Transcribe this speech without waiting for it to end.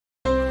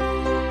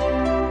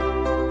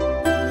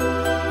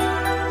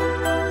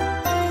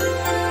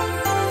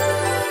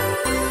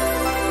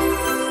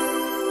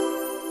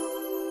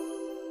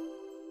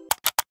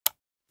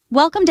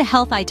Welcome to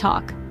Health I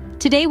Talk.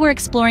 Today we're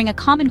exploring a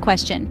common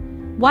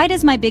question. Why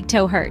does my big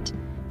toe hurt?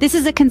 This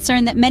is a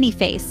concern that many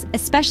face,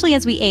 especially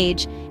as we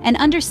age, and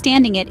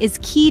understanding it is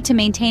key to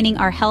maintaining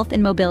our health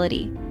and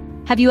mobility.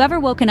 Have you ever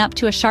woken up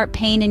to a sharp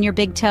pain in your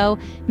big toe,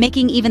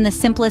 making even the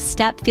simplest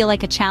step feel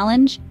like a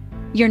challenge?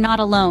 You're not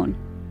alone.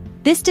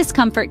 This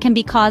discomfort can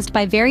be caused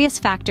by various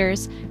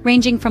factors,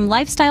 ranging from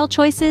lifestyle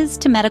choices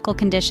to medical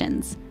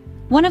conditions.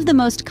 One of the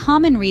most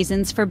common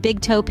reasons for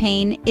big toe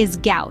pain is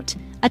gout,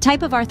 a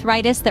type of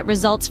arthritis that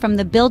results from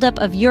the buildup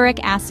of uric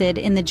acid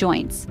in the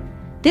joints.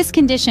 This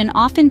condition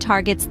often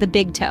targets the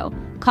big toe,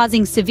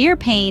 causing severe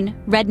pain,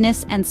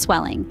 redness, and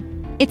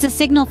swelling. It's a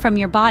signal from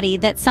your body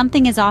that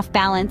something is off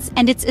balance,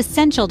 and it's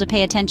essential to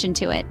pay attention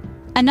to it.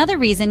 Another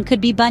reason could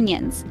be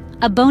bunions,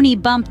 a bony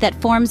bump that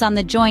forms on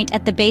the joint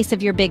at the base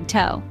of your big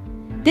toe.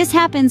 This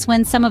happens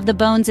when some of the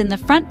bones in the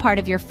front part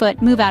of your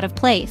foot move out of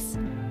place.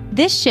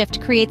 This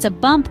shift creates a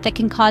bump that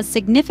can cause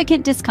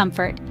significant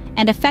discomfort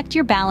and affect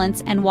your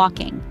balance and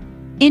walking.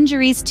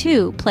 Injuries,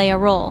 too, play a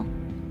role.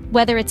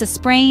 Whether it's a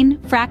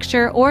sprain,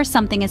 fracture, or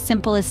something as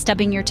simple as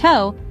stubbing your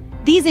toe,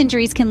 these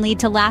injuries can lead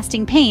to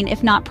lasting pain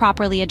if not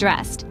properly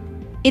addressed.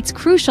 It's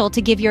crucial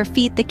to give your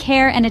feet the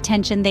care and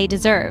attention they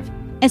deserve,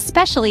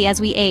 especially as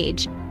we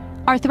age.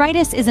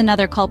 Arthritis is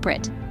another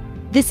culprit.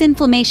 This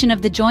inflammation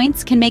of the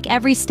joints can make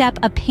every step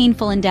a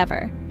painful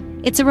endeavor.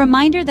 It's a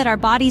reminder that our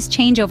bodies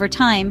change over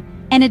time,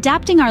 and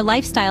adapting our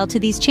lifestyle to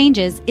these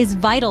changes is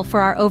vital for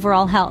our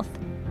overall health.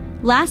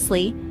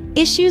 Lastly,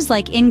 issues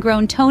like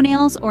ingrown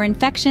toenails or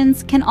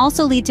infections can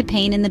also lead to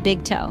pain in the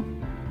big toe.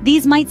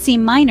 These might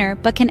seem minor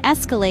but can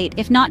escalate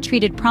if not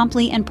treated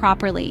promptly and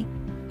properly.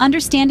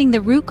 Understanding the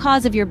root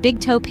cause of your big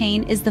toe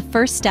pain is the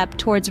first step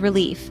towards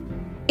relief.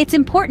 It's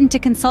important to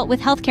consult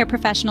with healthcare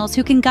professionals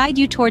who can guide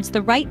you towards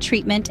the right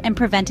treatment and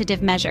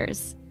preventative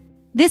measures.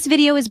 This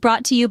video is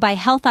brought to you by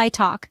Health I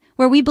Talk,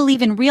 where we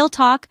believe in real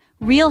talk,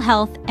 real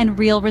health, and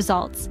real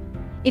results.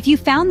 If you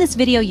found this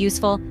video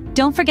useful,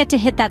 don't forget to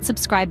hit that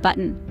subscribe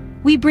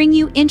button. We bring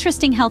you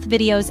interesting health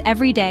videos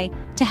every day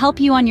to help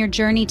you on your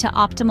journey to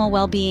optimal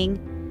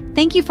well-being.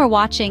 Thank you for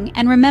watching,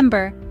 and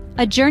remember,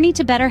 a journey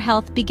to better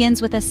health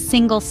begins with a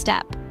single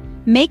step.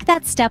 Make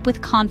that step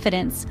with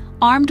confidence,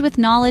 armed with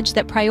knowledge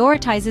that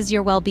prioritizes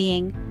your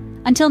well-being.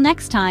 Until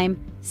next time,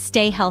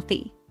 stay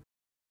healthy.